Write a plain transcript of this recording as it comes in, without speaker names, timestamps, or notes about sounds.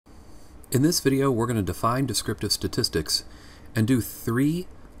In this video, we're going to define descriptive statistics and do three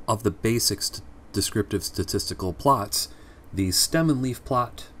of the basic descriptive statistical plots: the stem and leaf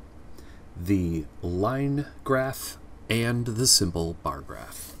plot, the line graph, and the simple bar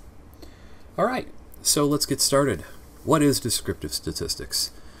graph. All right, so let's get started. What is descriptive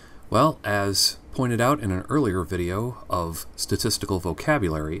statistics? Well, as pointed out in an earlier video of statistical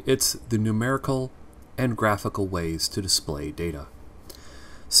vocabulary, it's the numerical and graphical ways to display data.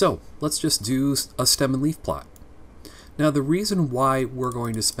 So let's just do a stem and leaf plot. Now, the reason why we're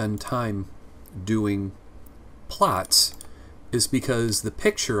going to spend time doing plots is because the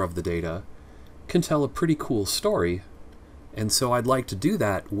picture of the data can tell a pretty cool story, and so I'd like to do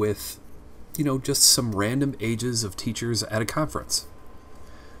that with, just some random ages of teachers at a conference.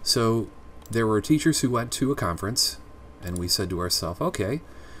 So there were teachers who went to a conference, and we said to ourselves, okay,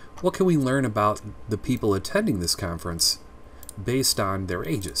 what can we learn about the people attending this conference based on their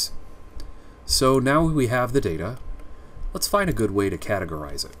ages? So now we have the data. Let's find a good way to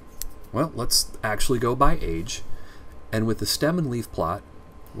categorize it. Well, let's actually go by age. And with the stem and leaf plot,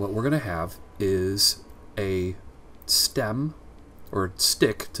 what we're going to have is a stem or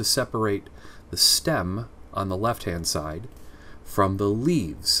stick to separate the stem on the left-hand side from the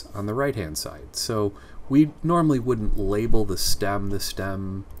leaves on the right-hand side. So we normally wouldn't label the stem,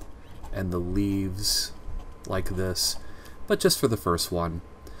 and the leaves like this. But just for the first one,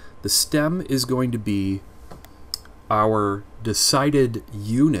 the stem is going to be our decided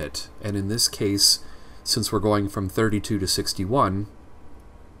unit, and in this case, since we're going from 32 to 61,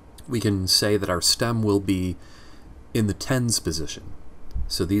 we can say that our stem will be in the tens position.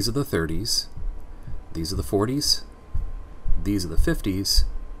 So these are the 30s, these are the 40s, these are the 50s,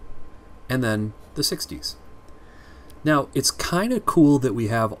 and then the 60s. Now, it's kind of cool that we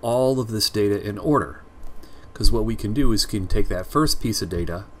have all of this data in order, because what we can do is we can take that first piece of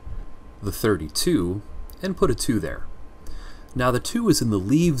data, the 32, and put a 2 there. Now the 2 is in the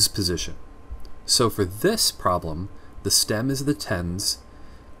leaves position. So for this problem, the stem is the tens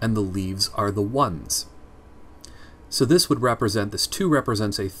and the leaves are the ones. So this would represent, this 2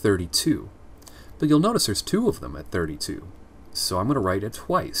 represents a 32. But you'll notice there's 2 of them at 32. So I'm going to write it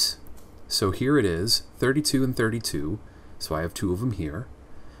twice. So here it is, 32 and 32. So I have 2 of them here.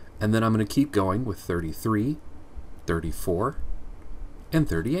 And then I'm going to keep going with 33, 34, and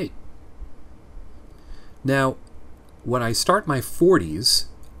 38. Now, when I start my 40s,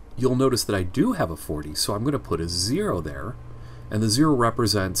 you'll notice that I do have a 40, so I'm going to put a 0 there, and the 0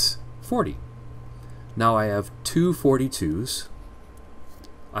 represents 40. Now I have 2 42s,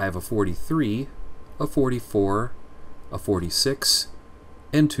 I have a 43, a 44, a 46,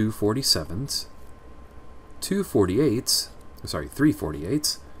 and 2 47s, 2 48s, sorry, 3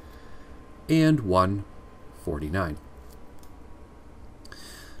 48s, and 1 49.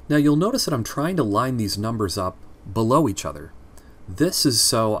 Now you'll notice that I'm trying to line these numbers up below each other. This is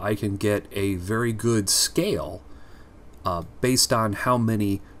so I can get a very good scale based on how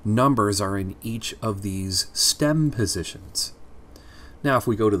many numbers are in each of these stem positions. Now if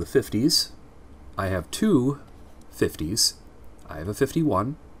we go to the 50s, I have 2 50s, I have a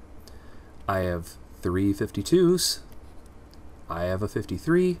 51, I have 3 52s, I have a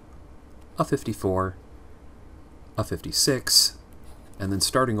 53, a 54, a 56, and then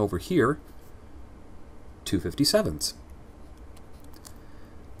starting over here, 2 57s.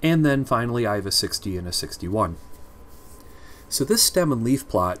 And then finally I have a 60 and a 61. So this stem and leaf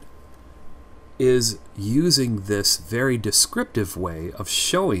plot is using this very descriptive way of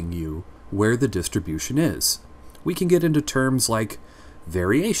showing you where the distribution is. We can get into terms like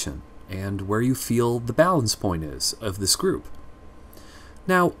variation and where you feel the balance point is of this group.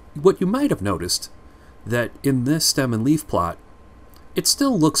 Now, what you might have noticed that in this stem and leaf plot, it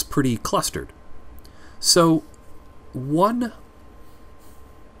still looks pretty clustered. So one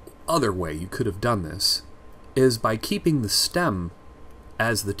other way you could have done this is by keeping the stem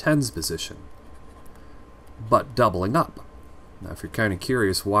as the tens position, but doubling up. Now, if you're kind of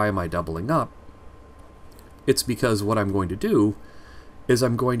curious, why am I doubling up? It's because what I'm going to do is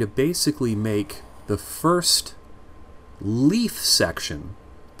I'm going to basically make the first leaf section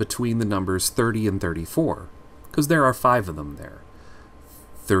between the numbers 30 and 34, because there are 5 of them there.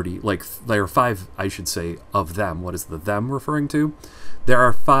 30, like there are 5, I should say, of them. What is the them referring to? There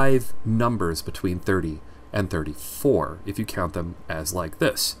are 5 numbers between 30 and 34, if you count them as like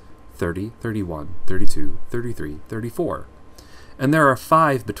this: 30, 31, 32, 33, 34. And there are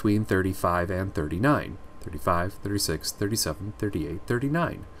 5 between 35 and 39. 35, 36, 37, 38,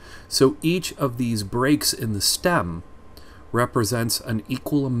 39. So each of these breaks in the stem represents an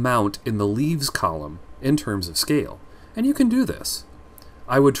equal amount in the leaves column in terms of scale. And you can do this.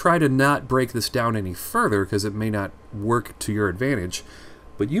 I would try to not break this down any further because it may not work to your advantage,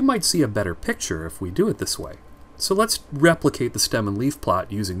 but you might see a better picture if we do it this way. So let's replicate the stem and leaf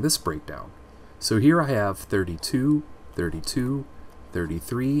plot using this breakdown. So here I have 32, 32,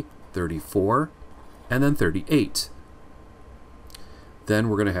 33, 34, and then 38. Then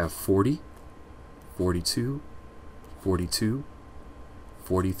we're going to have 40, 42, 42,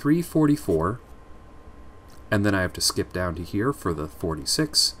 43, 44, and then I have to skip down to here for the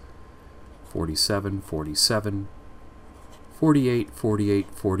 46, 47, 47, 48,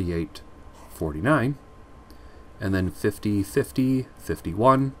 48, 48, 49, and then 50, 50,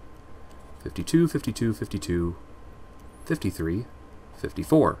 51, 52, 52, 52, 53,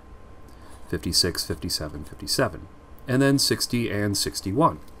 54, 56, 57, 57, and then 60 and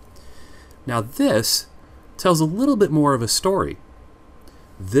 61. Now this tells a little bit more of a story.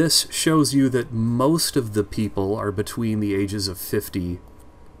 This shows you that most of the people are between the ages of 50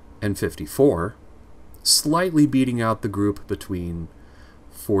 and 54, slightly beating out the group between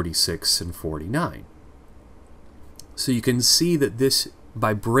 46 and 49. So you can see that this,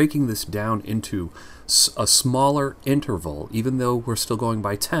 by breaking this down into a smaller interval, even though we're still going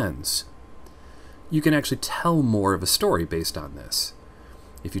by tens, you can actually tell more of a story based on this.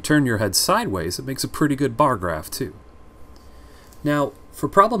 If you turn your head sideways, it makes a pretty good bar graph too. Now, for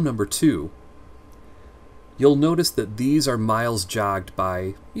problem number 2, you'll notice that these are miles jogged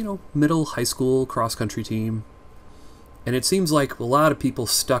by, middle high school cross-country team. And it seems like a lot of people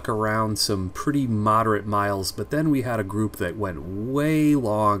stuck around some pretty moderate miles, but then we had a group that went way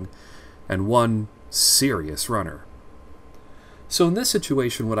long and one serious runner. So in this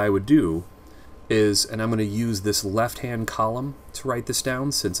situation, what I would do is, and I'm going to use this left-hand column to write this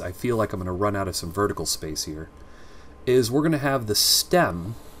down since I feel like I'm going to run out of some vertical space here, is we're going to have the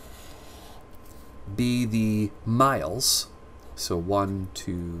stem be the miles. So 1,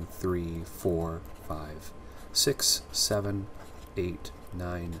 2, 3, 4, 5, 6, 7, 8,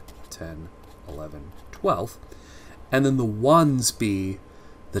 9, 10, 11, 12. And then the ones be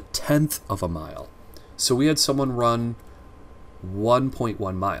the 10th of a mile. So we had someone run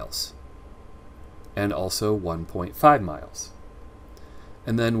 1.1 miles and also 1.5 miles.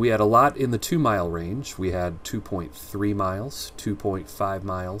 And then we had a lot in the 2-mile range. We had 2.3 miles, 2.5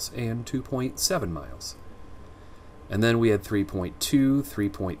 miles, and 2.7 miles. And then we had 3.2,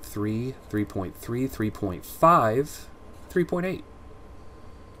 3.3, 3.3, 3.5, 3.8.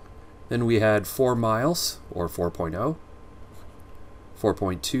 Then we had 4 miles, or 4.0,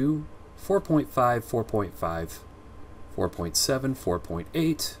 4.2, 4.5, 4.5, 4.7,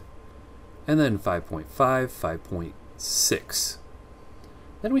 4.8, and then 5.5, 5.6.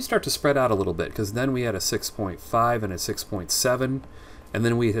 Then we start to spread out a little bit, because then we had a 6.5 and a 6.7, and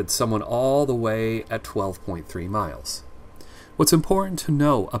then we had someone all the way at 12.3 miles. What's important to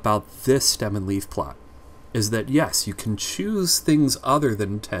know about this stem and leaf plot is that, yes, you can choose things other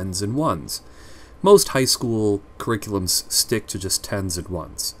than tens and ones. Most high school curriculums stick to just tens and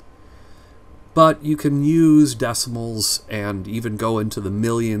ones. But you can use decimals and even go into the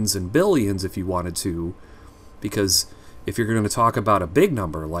millions and billions if you wanted to, because if you're going to talk about a big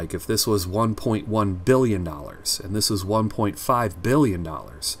number, like if this was $1.1 billion and this was $1.5 billion,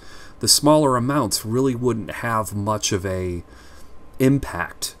 the smaller amounts really wouldn't have much of a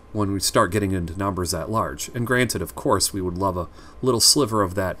impact when we start getting into numbers that large. And granted, of course, we would love a little sliver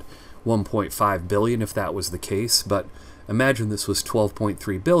of that 1.5 billion if that was the case, but imagine this was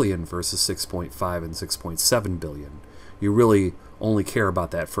 12.3 billion versus 6.5 and 6.7 billion. You really only care about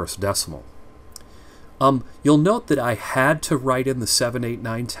that first decimal. You'll note that I had to write in the 7, 8,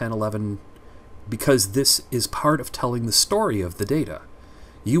 9, 10, 11 because this is part of telling the story of the data.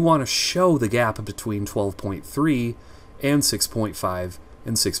 You want to show the gap between 12.3 and 6.5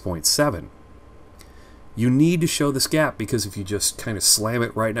 and 6.7. You need to show this gap because if you just kind of slam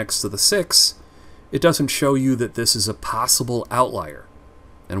it right next to the 6, it doesn't show you that this is a possible outlier.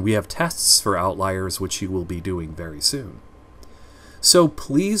 And we have tests for outliers, which you will be doing very soon. So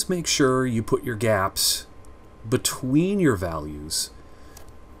please make sure you put your gaps between your values.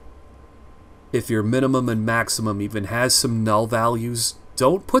 If your minimum and maximum even has some null values,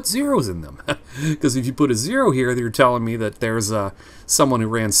 don't put zeros in them. Because if you put a 0 here, you're telling me that there's someone who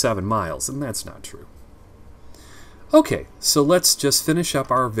ran 7 miles, and that's not true. Okay, so let's just finish up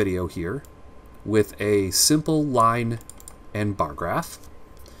our video here with a simple line and bar graph.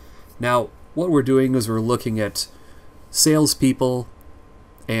 Now, what we're doing is we're looking at salespeople,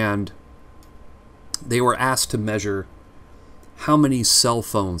 and they were asked to measure how many cell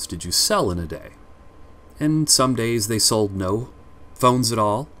phones did you sell in a day. And some days they sold no phones at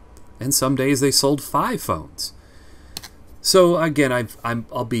all, and some days they sold 5 phones. So again,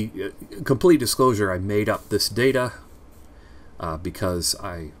 I'll be complete disclosure. I made up this data because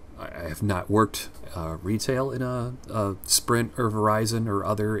I have not worked retail in a Sprint or Verizon or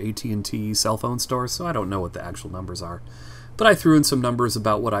other AT&T cell phone stores, so I don't know what the actual numbers are. But I threw in some numbers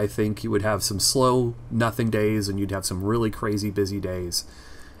about what I think. You would have some slow, nothing days, and you'd have some really crazy busy days,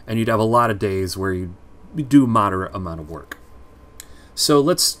 and you'd have a lot of days where you do a moderate amount of work. So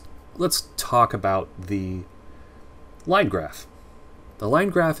let's talk about the line graph. The line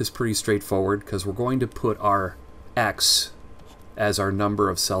graph is pretty straightforward because we're going to put our X as our number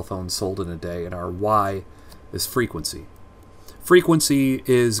of cell phones sold in a day, and our Y is frequency. Frequency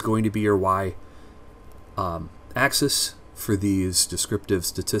is going to be your Y axis for these descriptive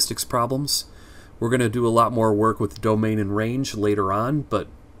statistics problems. We're going to do a lot more work with domain and range later on, but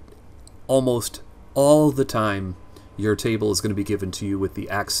almost all the time your table is going to be given to you with the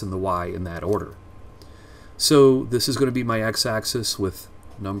X and the Y in that order. So this is going to be my X-axis with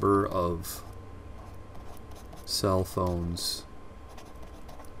number of cell phones.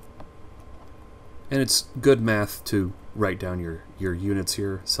 And it's good math to write down your units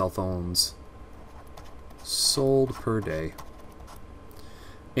here. Cell phones sold per day.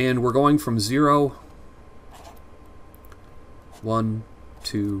 And we're going from 0, 1,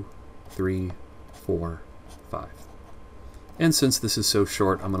 2, 3, 4, 5. And since this is so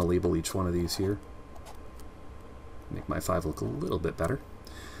short, I'm going to label each one of these here. Make my 5 look a little bit better.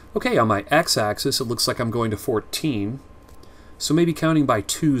 Okay, on my X-axis, it looks like I'm going to 14. So maybe counting by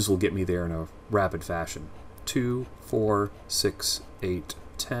 2s will get me there in a rapid fashion. 2, 4, 6, 8,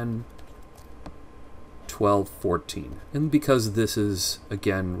 10, 12, 14. And because this is,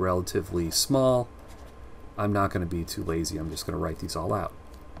 again, relatively small, I'm not going to be too lazy. I'm just going to write these all out.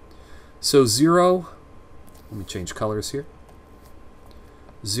 So 0, let me change colors here.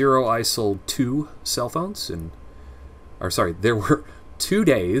 0, I sold 2 cell phones. There were 2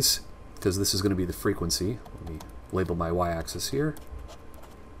 days, because this is going to be the frequency. Let me label my y-axis here.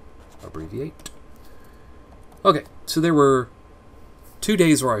 Abbreviate. Okay, so there were 2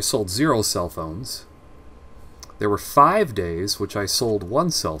 days where I sold 0 cell phones. There were 5 days which I sold 1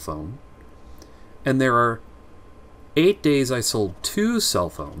 cell phone. And there are 8 days I sold 2 cell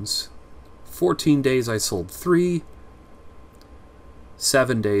phones. 14 days I sold 3.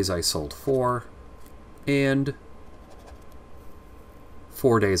 7 days I sold 4. And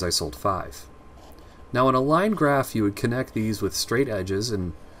 4 days I sold 5. Now in a line graph you would connect these with straight edges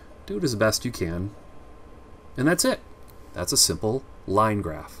and do it as best you can. And that's it. That's a simple line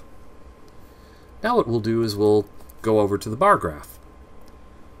graph. Now what we'll do is we'll go over to the bar graph.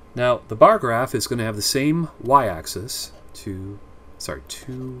 Now the bar graph is going to have the same y-axis, 2,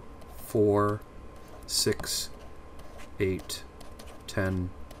 4, 6, 8, 10,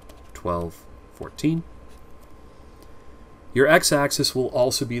 12, 14. Your x-axis will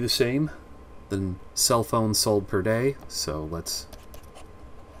also be the same, the cell phones sold per day. So let's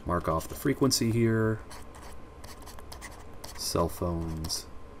mark off the frequency here. Cell phones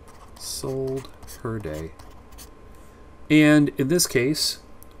sold per day. And in this case,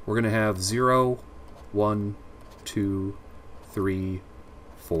 we're going to have 0, 1, 2, 3,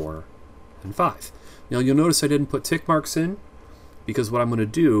 4, and 5. Now you'll notice I didn't put tick marks in because what I'm going to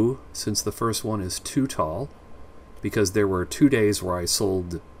do, since the first one is too tall, because there were 2 days where I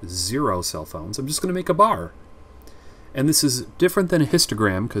sold 0 cell phones, I'm just going to make a bar. And this is different than a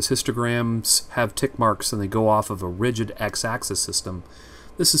histogram, because histograms have tick marks and they go off of a rigid x-axis system.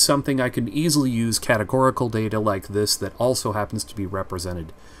 This is something I can easily use categorical data like this that also happens to be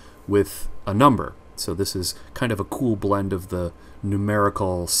represented with a number. So this is kind of a cool blend of the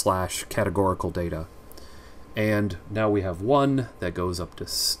numerical / categorical data. And now we have 1 that goes up to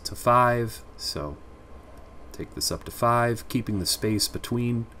 5. So take this up to 5, keeping the space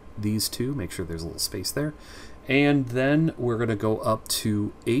between these two. Make sure there's a little space there. And then we're going to go up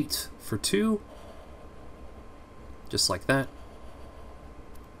to 8 for 2. Just like that.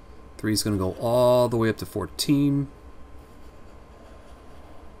 3 is going to go all the way up to 14.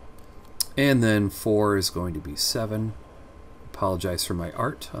 And then 4 is going to be 7. Apologize for my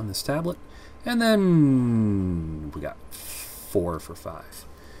art on this tablet. And then we got 4 for 5.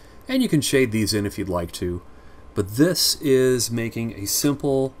 And you can shade these in if you'd like to. But this is making a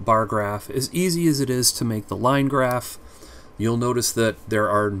simple bar graph as easy as it is to make the line graph. You'll notice that there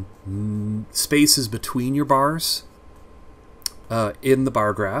are spaces between your bars in the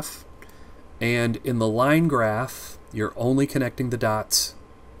bar graph. And in the line graph, you're only connecting the dots.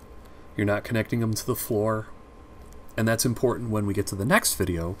 You're not connecting them to the floor. And that's important when we get to the next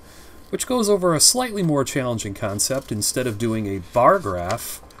video, which goes over a slightly more challenging concept. Instead of doing a bar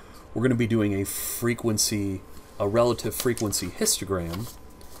graph, we're going to be doing a frequency a relative frequency histogram,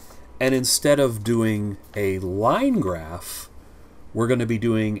 and instead of doing a line graph, we're going to be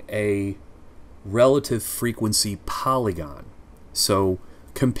doing a relative frequency polygon. So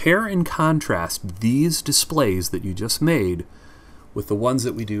compare and contrast these displays that you just made with the ones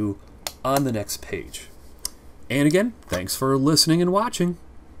that we do on the next page. And again, thanks for listening and watching.